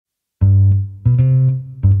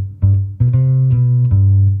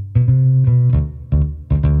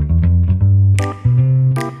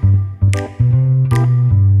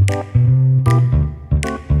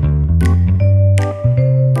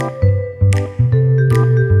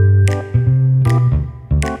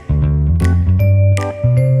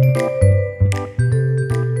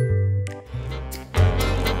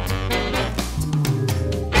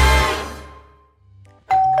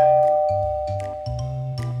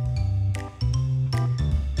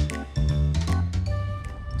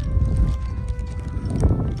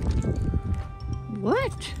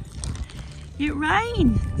It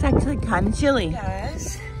rained. It's actually kind of chilly.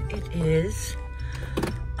 Guys, it is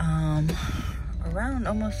around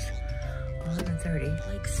almost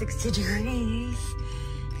 11:30, like 60 degrees.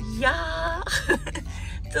 Yeah.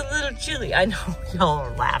 It's a little chilly. I know y'all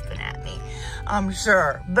are laughing at me, I'm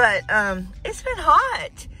sure, but it's been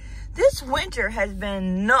hot. This winter has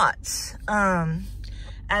been nuts,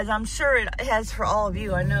 as I'm sure it has for all of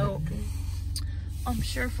you. I know, I'm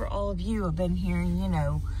sure for all of you have been hearing, you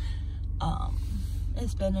know,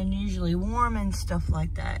 it's been unusually warm and stuff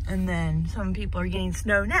like that. And then some people are getting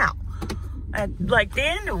snow now, at like the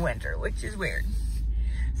end of winter, which is weird.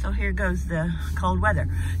 So here goes the cold weather.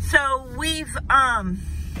 So we've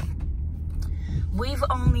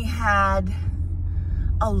only had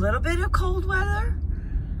a little bit of cold weather.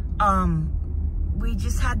 We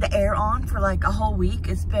just had the air on for like a whole week.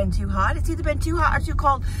 It's been too hot. It's either been too hot or too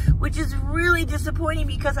cold, which is really disappointing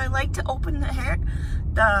because I like to open the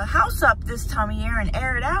house up this time of year and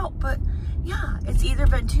air it out. But yeah, it's either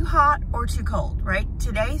been too hot or too cold, right?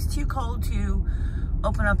 Today's too cold to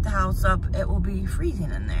open up the house up. It will be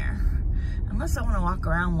freezing in there unless I want to walk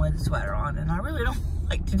around with a sweater on, and I really don't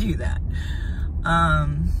like to do that.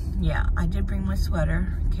 Yeah, I did bring my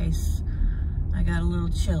sweater in case I got a little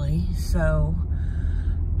chilly. So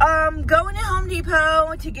going to Home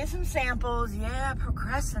Depot to get some samples. Yeah,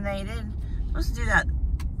 procrastinated. I was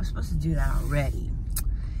supposed to do that already,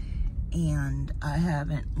 and I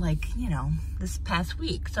haven't, like, you know, this past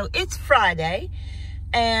week. So it's Friday,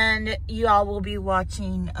 and y'all will be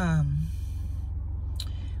watching,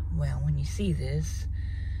 well, when you see this,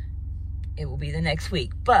 it will be the next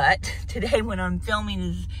week. But today when I'm filming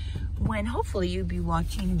is when hopefully you'll be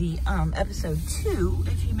watching the episode 2.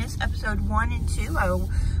 If you missed episode 1 and 2, I will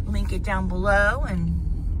link it down below and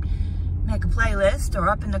make a playlist or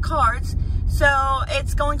up in the cards. So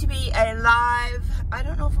it's going to be a live, I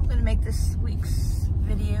don't know if I'm going to make this week's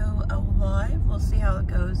video a live. We'll see how it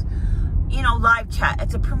goes. You know, live chat.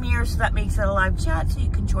 It's a premiere, so that makes it a live chat, so you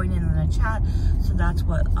can join in on the chat. So that's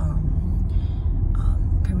what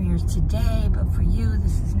premieres today, but for you,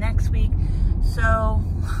 this is next week. So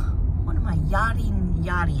what am I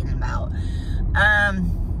yachting about? I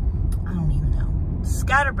don't even know.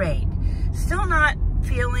 Scatterbrain. Still not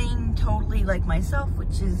feeling totally like myself,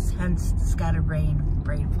 which is hence the scatterbrain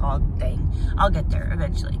brain fog thing. I'll get there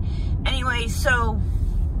eventually. Anyway, so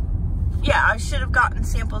yeah, I should have gotten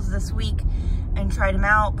samples this week and tried them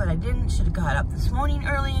out, but I didn't. Should have got up this morning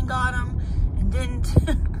early and got them, and didn't.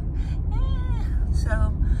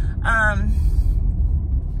 So I'm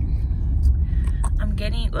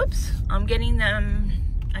getting them.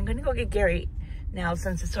 I'm gonna go get Gary now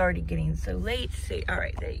since it's already getting so late. See, all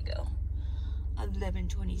right, there you go.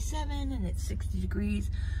 11:27 and it's 60 degrees.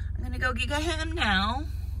 I'm gonna go get him now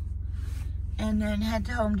and then head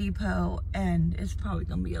to Home Depot, and it's probably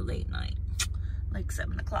gonna be a late night, like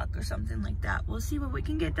 7 o'clock or something like that. We'll see what we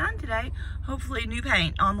can get done today. Hopefully new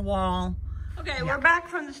paint on the wall. Okay, yeah. We're back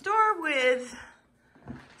from the store with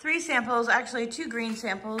 3 samples, actually 2 green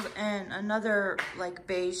samples and another like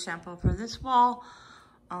beige sample for this wall,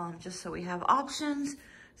 just so we have options.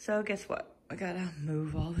 So guess what? I gotta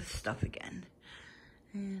move all this stuff again.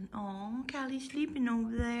 And oh, Callie's sleeping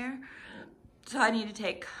over there. So I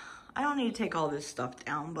don't need to take all this stuff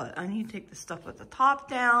down, but I need to take the stuff at the top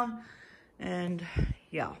down. And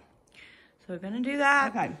yeah, so we're gonna do that.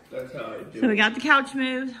 Okay. That's how I do. So we got the couch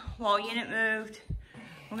moved, wall unit moved.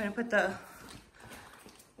 We're gonna put the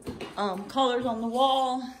colors on the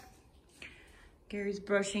wall. Gary's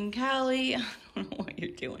brushing Callie. I don't know what you're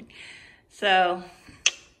doing. So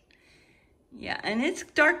yeah, and it's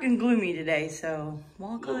dark and gloomy today, so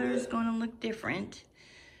wall color is going to look different.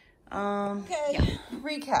 Okay, yeah.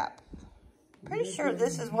 Recap. Pretty sure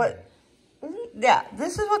this is what, yeah,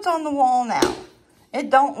 this is what's on the wall now. It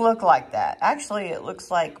don't look like that. Actually, it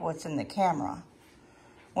looks like what's in the camera,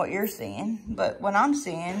 what you're seeing, but what I'm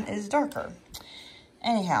seeing is darker.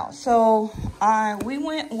 Anyhow, so I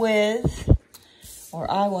went with,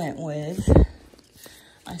 I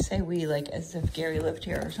say we like as if Gary lived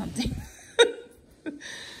here or something.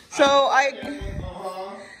 So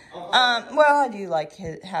well, I do like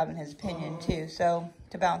having his opinion too, so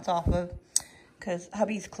to bounce off of, because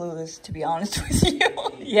hubby's clueless, to be honest with you.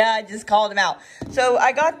 Yeah, I just called him out. So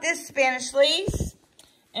I got this Spanish lace,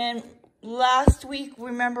 and last week,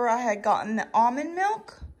 remember I had gotten the almond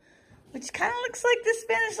milk, which kind of looks like the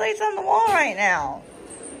Spanish lace on the wall right now.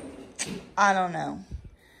 I don't know.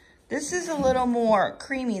 This is a little more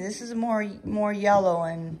creamy. This is more yellow,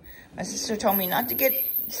 and my sister told me not to get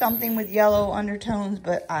something with yellow undertones,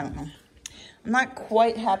 but I don't know. I'm not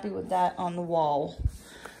quite happy with that on the wall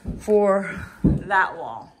for that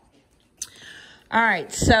wall. All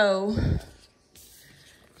right, so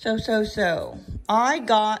I only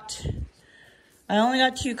got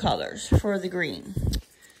 2 colors for the green.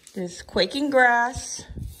 This Quaking Grass,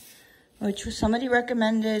 which was somebody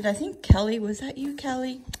recommended. I think Kelly, was that you,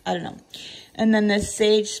 Kelly? I don't know. And then this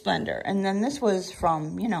Sage Splendor. And then this was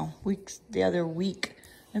from, you know, the other week,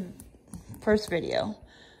 the first video.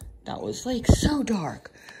 That was like so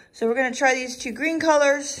dark. So we're gonna try these 2 green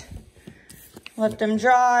colors, let them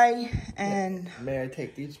dry, and... May I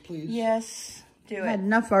take these, please? Yes, do it. I had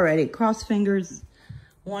enough already. Cross fingers.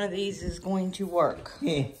 One of these is going to work.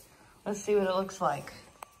 Let's see what it looks like.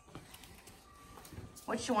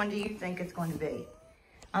 Which one do you think it's going to be?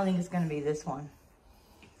 I think it's going to be this one.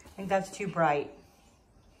 I think that's too bright.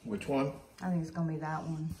 Which one? I think it's going to be that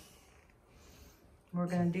one. We're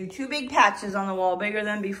going to do 2 big patches on the wall, bigger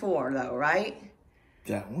than before though, right?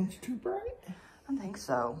 That one's too bright? I think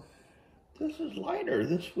so. This is lighter.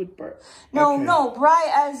 This would burn. No, okay. No, bright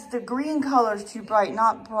as the green color is too bright,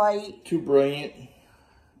 not bright. Too brilliant.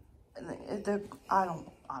 I don't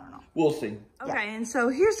know. We'll see. Okay, yeah. And so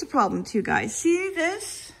here's the problem too, guys. See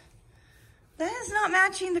this? That is not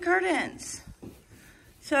matching the curtains.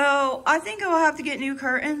 So I think I will have to get new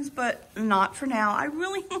curtains, but not for now. I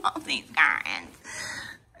really love these curtains.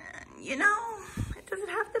 You know, does it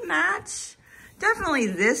have to match? Definitely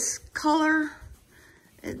this color.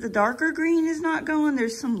 The darker green is not going.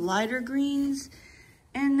 There's some lighter greens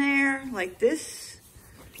in there. Like this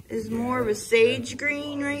is more of a sage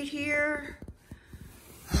green right here.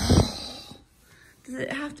 Does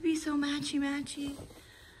it have to be so matchy-matchy?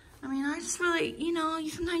 I mean, I just really, you know,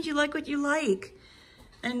 sometimes you like what you like.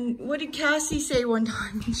 And what did Cassie say one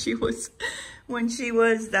time when she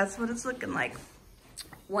was, that's what it's looking like.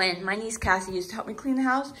 When my niece Cassie used to help me clean the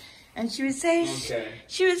house, and she would say,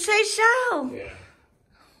 she would say, "Shell." Yeah.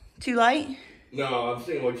 Too light? No, I'm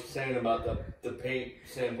seeing what you're saying about the paint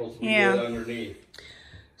samples we did underneath.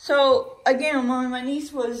 So, again, when my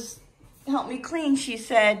niece was helped me clean, she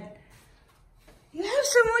said, "You have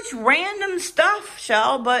so much random stuff,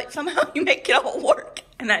 Shell, but somehow you make it all work."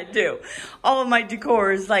 And I do. All of my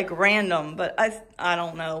decor is like random, but I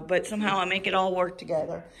don't know, but somehow I make it all work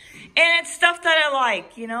together. And it's stuff that I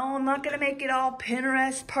like, you know. I'm not going to make it all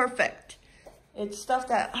Pinterest perfect. It's stuff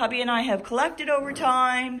that hubby and I have collected over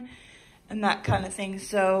time and that kind of thing.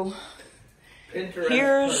 So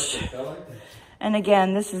here's, and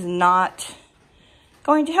again, this is not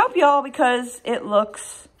going to help y'all because it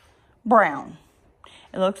looks brown.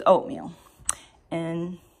 It looks oatmeal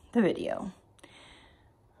in the video.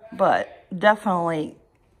 But definitely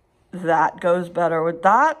that goes better with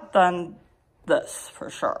that than this for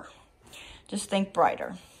sure. Just think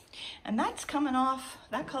brighter. And that's coming off,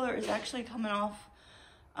 that color is actually coming off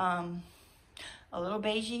a little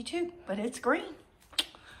beigey too, but it's green.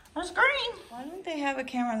 That's green. Why don't they have a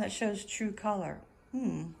camera that shows true color?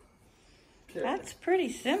 That's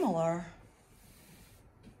pretty similar.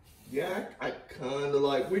 Yeah, I kind of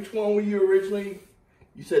like, which one were you originally,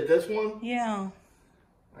 you said this one? Yeah.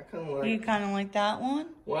 I kind of like. You kind of like that one?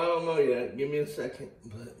 Well, I don't know yet. Give me a second,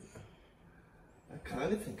 but I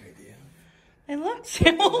kind of think I do. They look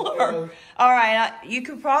similar. All right, you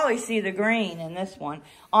could probably see the green in this one.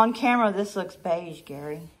 On camera, this looks beige,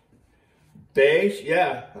 Gary. Beige?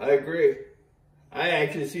 Yeah, I agree. I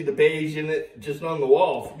actually see the beige in it just on the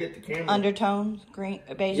wall. Forget the camera. Undertones, green,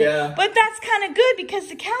 beige. Yeah. But that's kind of good because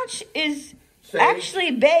the couch is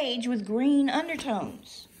actually beige with green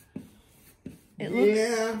undertones. It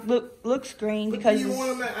looks green but because do you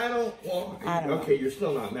want to I don't know. Okay, you're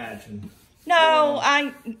still not matching. No,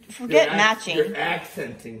 I forget matching. You're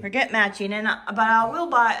accenting. Forget matching, but I will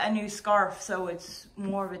buy a new scarf so it's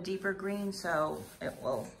more of a deeper green, so it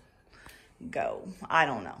will go. I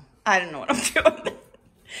don't know. I don't know what I'm doing,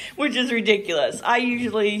 which is ridiculous. I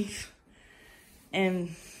usually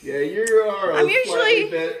am. Yeah, you are. I'm usually a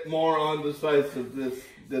bit more on the sides of this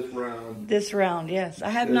round. This round, yes. I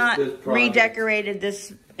have not redecorated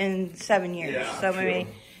this in 7 years, yeah, so maybe.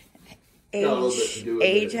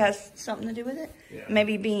 Age has something to do with it. Yeah.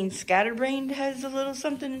 Maybe being scatterbrained has a little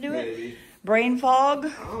something to do with it. Brain fog.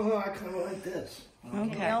 I don't know. I kind of like this.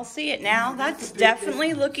 Okay, I'll see it now. That's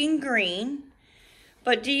definitely looking green.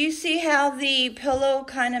 But do you see how the pillow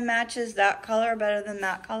kind of matches that color better than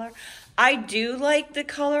that color? I do like the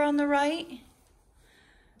color on the right,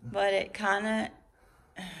 but it kind of.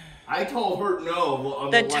 I told her no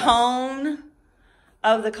on the left. The tone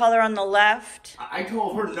of the color on the left. I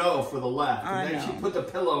told her no for the left. And then she put the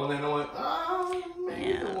pillow and then I went, oh,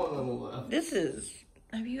 maybe the one on the left. This is,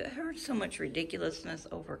 have you heard so much ridiculousness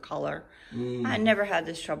over color? I never had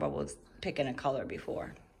this trouble with picking a color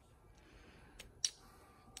before.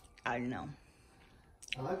 I don't know.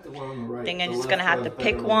 I like the one on the right. Think I'm just going to have to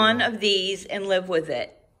pick one of these and live with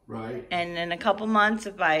it. Right. And in a couple months,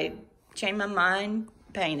 if I change my mind,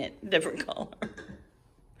 paint it a different color.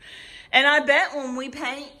 And I bet when we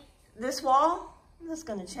paint this wall, that's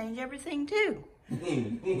going to change everything too.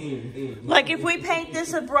 Like if we paint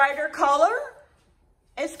this a brighter color,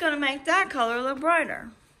 it's going to make that color look brighter.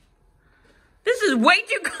 This is way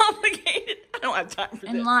too complicated. I don't have time for this.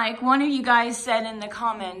 And like one of you guys said in the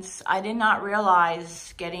comments, I did not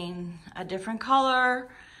realize getting a different color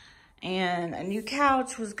and a new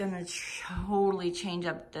couch was gonna totally change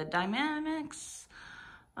up the dynamics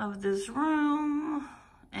of this room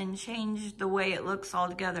and change the way it looks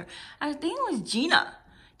altogether. I think it was Gina.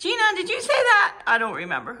 Gina, did you say that? I don't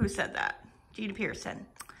remember who said that. Gina Pearson.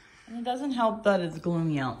 And it doesn't help that it's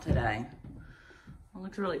gloomy out today. It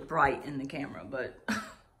looks really bright in the camera, but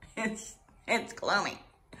it's gloomy.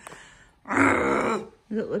 Does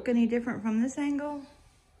it look any different from this angle?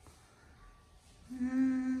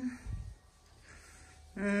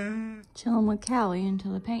 Chilling with Callie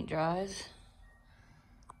until the paint dries.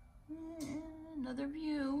 Another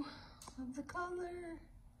view of the color.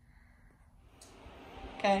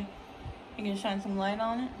 Okay, you gonna shine some light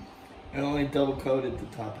on it? I only double coated the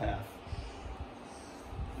top half.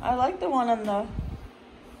 I like the one on the...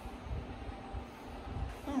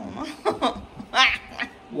 I don't know.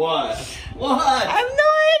 What? What? I have no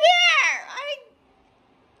idea.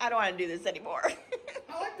 I don't want to do this anymore.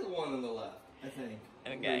 I like the one on the left, I think.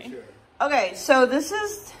 Okay. Sure. Okay, so this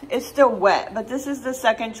is, it's still wet, but this is the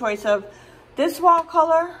second choice of this wall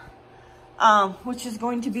color, which is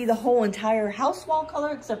going to be the whole entire house wall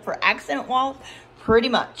color, except for accent walls, pretty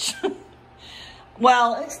much.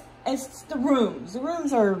 Well, it's the rooms. The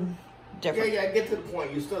rooms are different. Yeah, get to the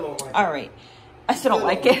point. You still don't like it. All right. I still don't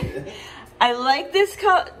like it. I like this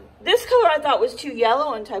color. This color I thought was too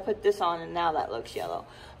yellow until I put this on, and now that looks yellow.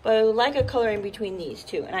 But I would like a color in between these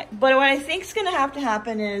two. But what I think is going to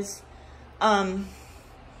happen is, I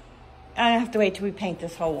have to wait till we paint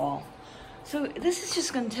this whole wall. So this is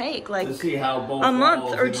just going to take like a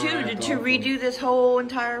month or two to redo this whole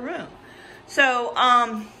entire room. So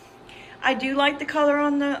I do like the color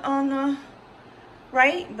on the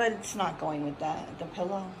right, but it's not going with that, the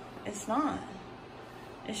pillow. It's not.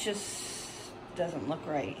 It's just doesn't look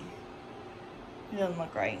right. It doesn't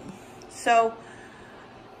look right. So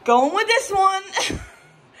going with this one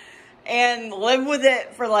and live with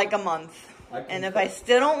it for like a month. And if I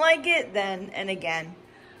still don't like it, then, and again,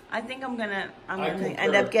 I think I'm gonna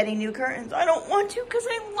end up getting new curtains. I don't want to because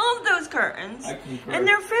I love those curtains. And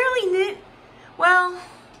they're fairly new. Well,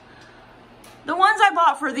 the ones I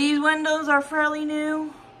bought for these windows are fairly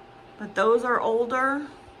new, but those are older.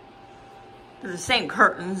 They're the same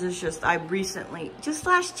curtains. It's just I recently, just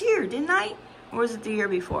last year, didn't I? Or was it the year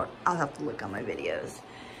before? I'll have to look on my videos.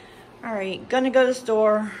 All right, gonna go to the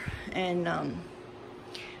store and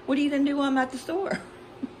what are you gonna do while I'm at the store?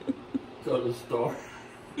 Go to the store.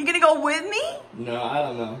 You gonna go with me? No, I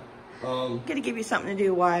don't know. I'm gonna give you something to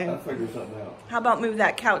do while I'll figure something out. How about move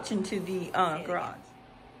that couch into the garage?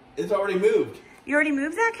 It's already moved. You already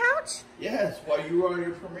moved that couch? Yes, while you were on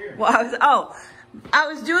your premiere. Well, I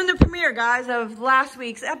was doing the premiere, guys, of last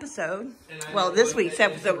week's episode. Well, this week's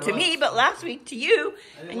episode to me, but last week to you.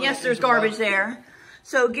 And yes, there's garbage there.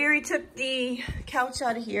 So Gary took the couch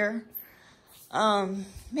out of here.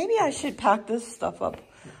 Maybe I should pack this stuff up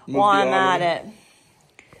while I'm at it.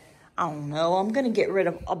 I don't know. I'm going to get rid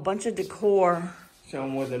of a bunch of decor. Show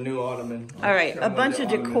them with a new ottoman. All right, a bunch of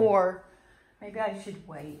decor. Maybe I should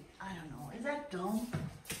wait. I don't know. Is that dumb?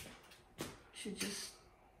 Should just...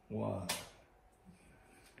 What?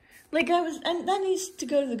 Like and that needs to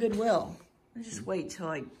go to the Goodwill. I just wait till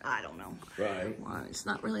I don't know. Right. Well, it's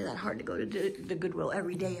not really that hard to go to the Goodwill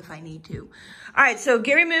every day if I need to. All right, so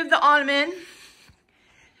Gary moved the ottoman.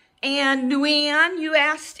 And Luann, you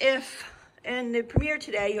asked if, in the premiere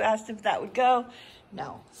today, you asked if that would go.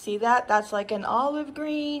 No. See that? That's like an olive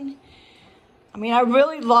green. I mean, I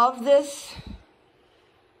really love this.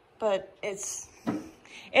 But it's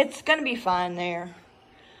going to be fine there.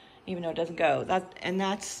 Even though it doesn't go.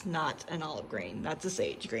 That's not an olive green. That's a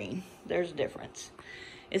sage green. There's a difference.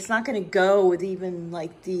 It's not going to go with even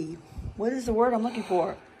like the, what is the word I'm looking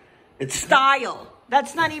for? It's style.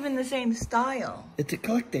 That's not even the same style. It's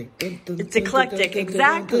eclectic. It's eclectic,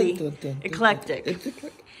 exactly. Eclectic.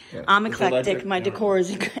 I'm eclectic. My decor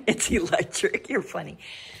is, it's electric. You're funny.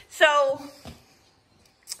 So,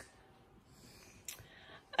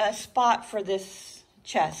 a spot for this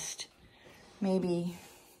chest. Maybe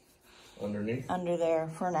underneath? Under there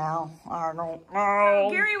for now. I don't know.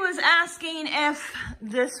 Gary was asking if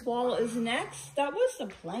this wall is next. That was the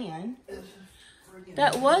plan.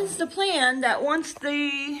 that was the plan, that once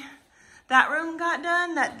that room got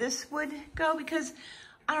done, that this would go, because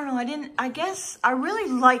I don't know, I guess I really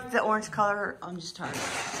liked the orange color. I'm just tired of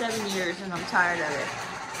it. 7 years and I'm tired of it.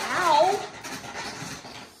 Ow!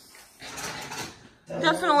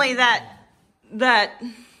 Definitely that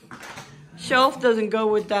shelf doesn't go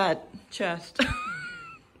with that chest.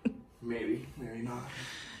 Maybe not.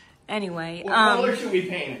 Anyway, what color should we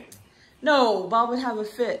paint it? No, Bob would have a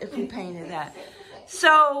fit if we painted that.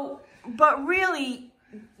 So, but really,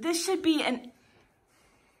 this should be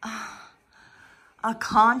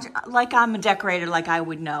like I'm a decorator, like I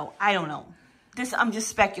would know. I don't know. I'm just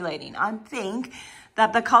speculating. I think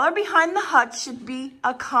that the color behind the hut should be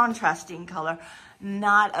a contrasting color,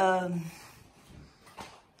 not of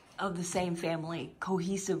the same family,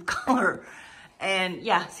 cohesive color. And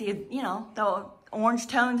yeah, see, you know, the orange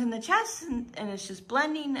tones in the chest, and it's just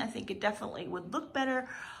blending. I think it definitely would look better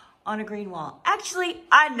on a green wall. Actually,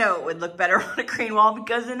 I know it would look better on a green wall,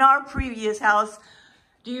 because in our previous house,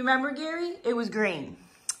 do you remember, Gary? It was green.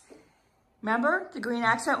 Remember the green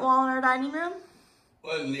accent wall in our dining room?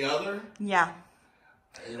 What, in the other? Yeah.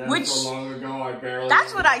 Which, so long ago, I barely...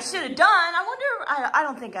 That's what I should have done. I wonder, I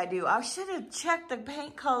don't think I do. I should have checked the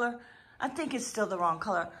paint color. I think it's still the wrong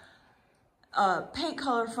color. Paint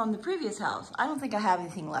color from the previous house. I don't think I have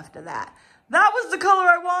anything left of that. That was the color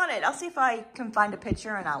I wanted. I'll see if I can find a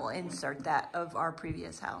picture and I will insert that of our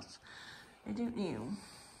previous house. I don't know.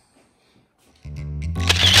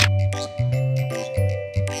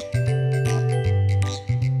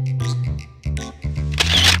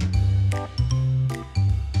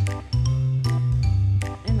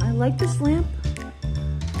 And I like this lamp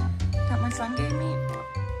that my son gave me.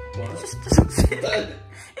 What? It just doesn't fit. It just doesn't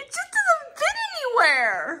fit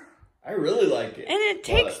anywhere. I really like it. And it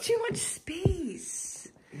takes too much space.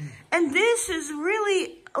 And this is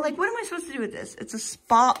really, like, what am I supposed to do with this? It's a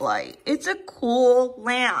spotlight. It's a cool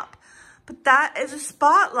lamp. But that is a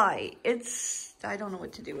spotlight. I don't know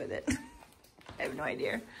what to do with it. I have no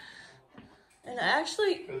idea. And I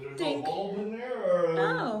actually think, no bulb in there, or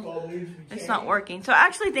no, it's not working. So I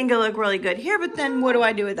actually think it'll look really good here, but then what do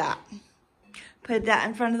I do with that? Put that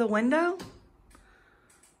in front of the window?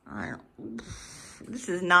 I don't, this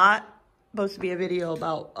is not supposed to be a video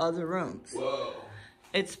about other rooms. Whoa.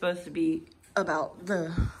 It's supposed to be about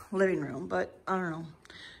the living room, but I don't know.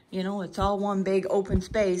 You know, it's all one big open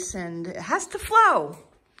space and it has to flow.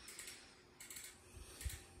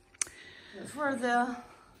 For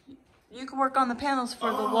you can work on the panels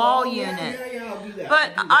for the wall unit. Yeah, I'll do that.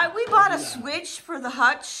 But we bought a switch for the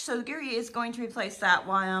hutch, so Gary is going to replace that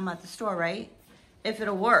while I'm at the store, right? If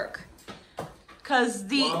it'll work. Because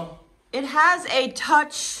it has a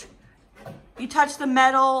touch, you touch the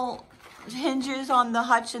metal hinges on the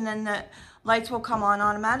hutch and then the lights will come on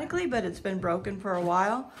automatically, but it's been broken for a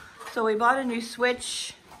while. So we bought a new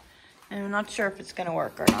switch and I'm not sure if it's gonna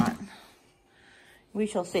work or not. We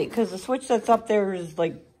shall see, because the switch that's up there is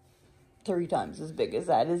like 3 times as big as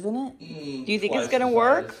that, isn't it? Do you think it's gonna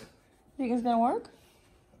work? You think it's gonna work?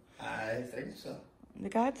 I think so. The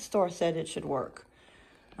guy at the store said it should work.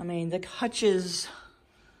 I mean, the hutch is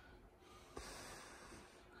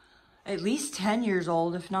at least 10 years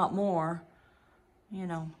old, if not more, you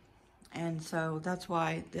know. And so that's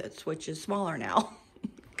why the switch is smaller now,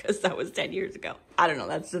 because that was 10 years ago. I don't know,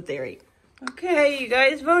 that's the theory. Okay, you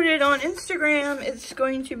guys voted on Instagram. It's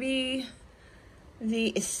going to be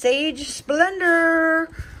the Sage Splendor.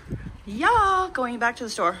 Yeah, going back to the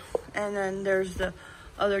store. And then there's the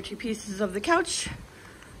other 2 pieces of the couch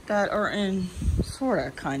that are in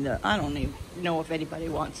sorta, kinda, I don't even know if anybody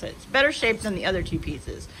wants it. It's better shape than the other 2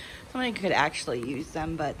 pieces. Somebody could actually use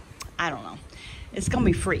them, but I don't know. It's gonna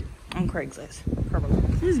be free on Craigslist. Probably.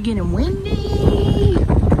 This is getting windy.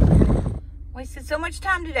 Wasted so much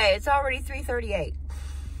time today. It's already 3:38.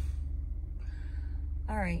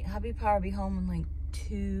 All right, hubby power will be home in like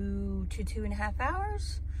 2 to 2.5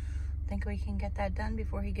 hours. Think we can get that done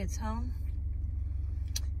before he gets home?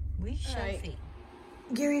 We shall see.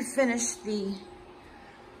 Gary finished the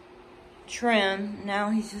trim. Now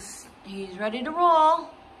he's ready to roll.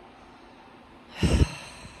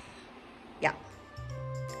 Yeah.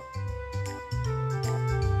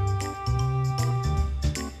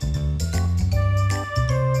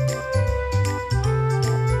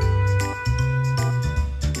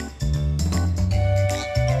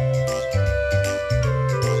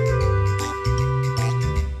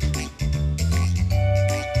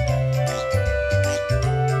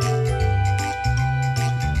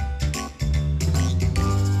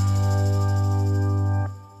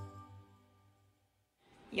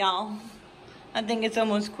 Y'all, I think it's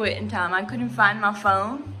almost quitting time. I couldn't find my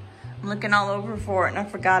phone I'm looking all over for it, and I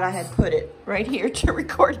forgot I had put it right here to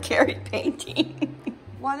record Gary painting.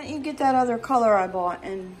 Why don't you get that other color I bought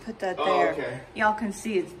and put that there? Okay. Y'all can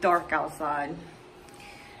see it's dark outside.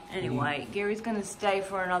 Anyway, Gary's gonna stay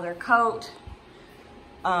for another coat.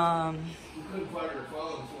 We couldn't find her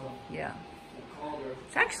phone, so Yeah. I called her.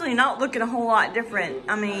 It's actually not looking a whole lot different.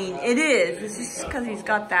 I mean, it is. It's just because he's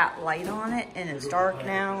got that light on it, and it's dark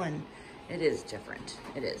now, and it is different.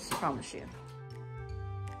 It is, I promise you.